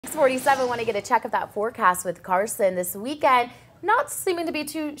6:47, want to get a check of that forecast with Carson this weekend. Not seeming to be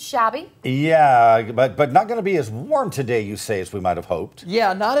too shabby. Yeah, but not going to be as warm today, you say, as we might have hoped.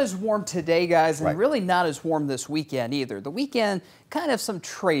 Yeah, not as warm today, guys, and Right. really not as warm this weekend either. The weekend, kind of some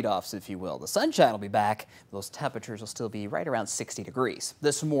trade-offs, if you will. The sunshine will be back. Those temperatures will still be right around 60 degrees.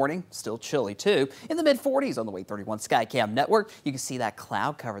 This morning, still chilly, too. In the mid-40s on the Wait 31 Skycam network. You can see that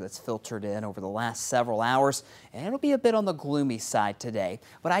cloud cover that's filtered in over the last several hours, and it'll be a bit on the gloomy side today.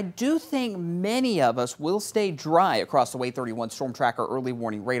 But I do think many of us will stay dry across the Wait 31 Storm Tracker early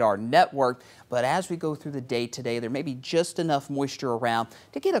warning radar network. But as we go through the day today, there may be just enough moisture around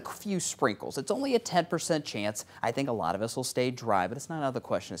to get a few sprinkles. It's only a 10% chance. I think a lot of us will stay dry, but it's not out of the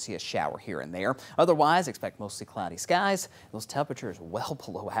question to see a shower here and there. Otherwise, expect mostly cloudy skies. Those temperatures well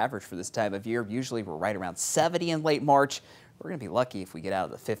below average for this time of year. Usually we're right around 70 in late March. We're going to be lucky if we get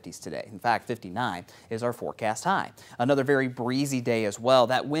out of the 50s today. In fact, 59 is our forecast high. Another very breezy day as well.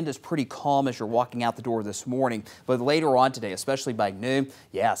 That wind is pretty calm as you're walking out the door this morning. But later on today, especially by noon,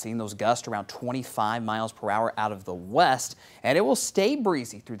 yeah, seeing those gusts around 25 miles per hour out of the west. And it will stay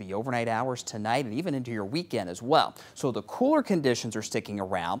breezy through the overnight hours tonight and even into your weekend as well. So the cooler conditions are sticking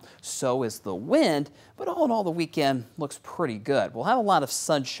around. So is the wind. But all in all, the weekend looks pretty good. We'll have a lot of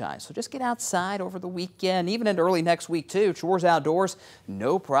sunshine. So just get outside over the weekend, even into early next week too. Outdoors,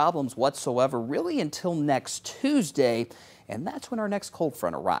 no problems whatsoever, really until next Tuesday. And that's when our next cold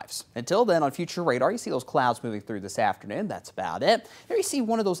front arrives. Until then, on future radar, you see those clouds moving through this afternoon. That's about it. There you see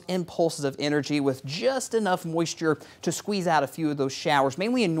one of those impulses of energy with just enough moisture to squeeze out a few of those showers,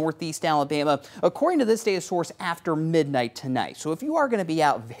 mainly in northeast Alabama, according to this data source, after midnight tonight. So if you are going to be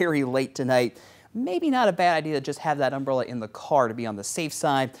out very late tonight, maybe not a bad idea to just have that umbrella in the car to be on the safe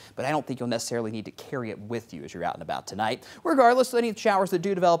side, but I don't think you'll necessarily need to carry it with you as you're out and about tonight. Regardless, any showers that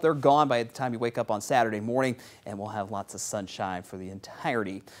do develop, they're gone by the time you wake up on Saturday morning, and we'll have lots of sunshine for the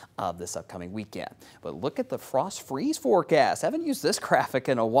entirety of this upcoming weekend. But look at the frost freeze forecast. Haven't used this graphic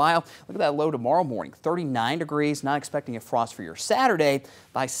in a while. Look at that low tomorrow morning, 39 degrees, not expecting a frost for your Saturday.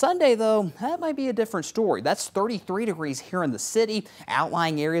 By Sunday, though, that might be a different story. That's 33 degrees here in the city.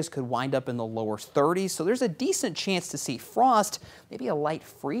 Outlying areas could wind up in the lower 30s, so there's a decent chance to see frost, maybe a light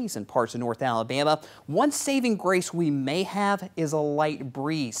freeze in parts of North Alabama. One saving grace we may have is a light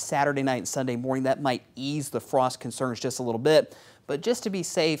breeze Saturday night and Sunday morning. That might ease the frost concerns just a little bit. But just to be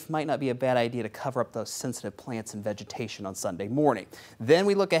safe, might not be a bad idea to cover up those sensitive plants and vegetation on Sunday morning. Then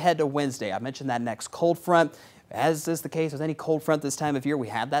we look ahead to Wednesday. I mentioned that next cold front. As is the case with any cold front this time of year, we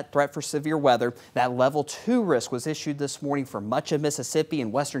have that threat for severe weather. That level 2 risk was issued this morning for much of Mississippi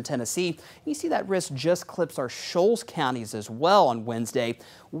and western Tennessee. You see that risk just clips our Shoals counties as well on Wednesday.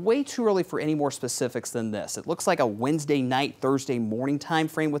 Way too early for any more specifics than this. It looks like a Wednesday night, Thursday morning time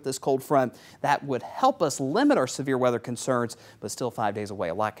frame with this cold front. That would help us limit our severe weather concerns, but still 5 days away.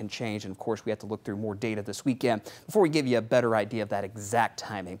 A lot can change, and of course we have to look through more data this weekend before we give you a better idea of that exact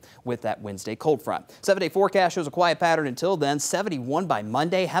timing with that Wednesday cold front. 7-day forecast shows a quiet pattern until then. 71 by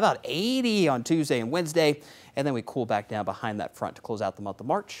Monday. How about 80 on Tuesday and Wednesday? And then we cool back down behind that front to close out the month of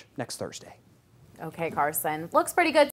March next Thursday. Okay, Carson. Looks pretty good.